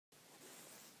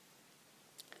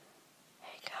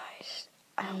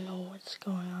don't know what's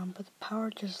going on, but the power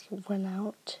just went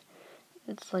out.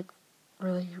 It's like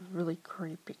really, really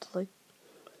creepy. It's like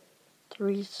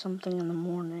 3 something in the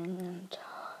morning, and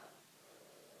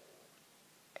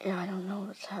yeah, I don't know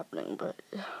what's happening, but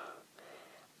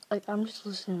like I'm just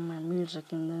listening to my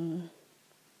music, and then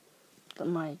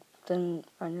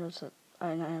I noticed that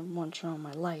I want to turn on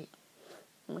my light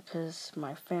because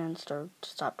my fan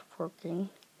stopped working,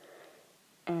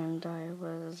 and I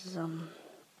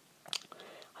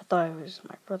thought it was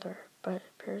my brother, but it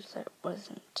appears that it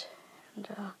wasn't, and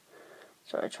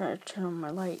so I tried to turn on my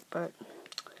light, but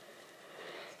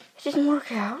it didn't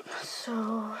work out.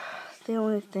 So the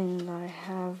only thing that I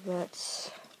have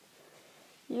that's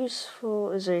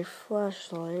useful is a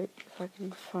flashlight, if I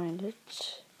can find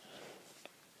it.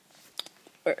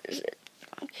 Where is it?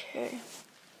 Okay.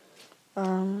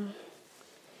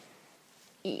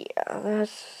 Yeah,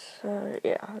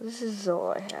 this is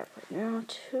all I have right now,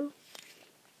 too.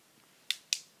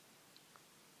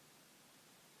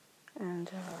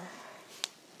 And,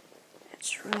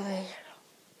 it's really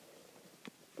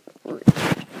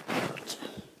difficult.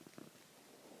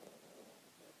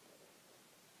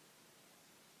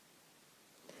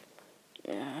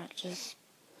 Yeah, just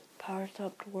power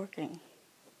stopped working.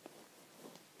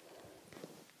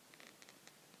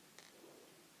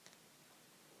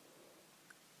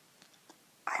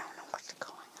 I don't know what's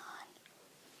going on.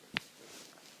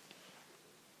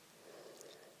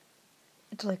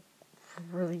 It's like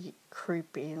really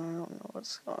creepy, and I don't know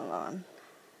what's going on.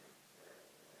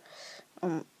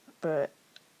 But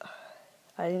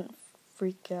I didn't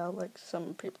freak out like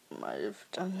some people might have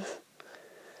done.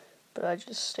 But I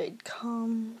just stayed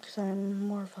calm, because I'm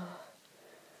more of a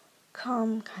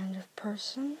calm kind of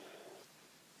person.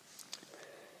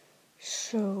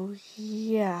 So,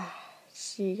 yeah.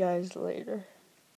 See you guys later.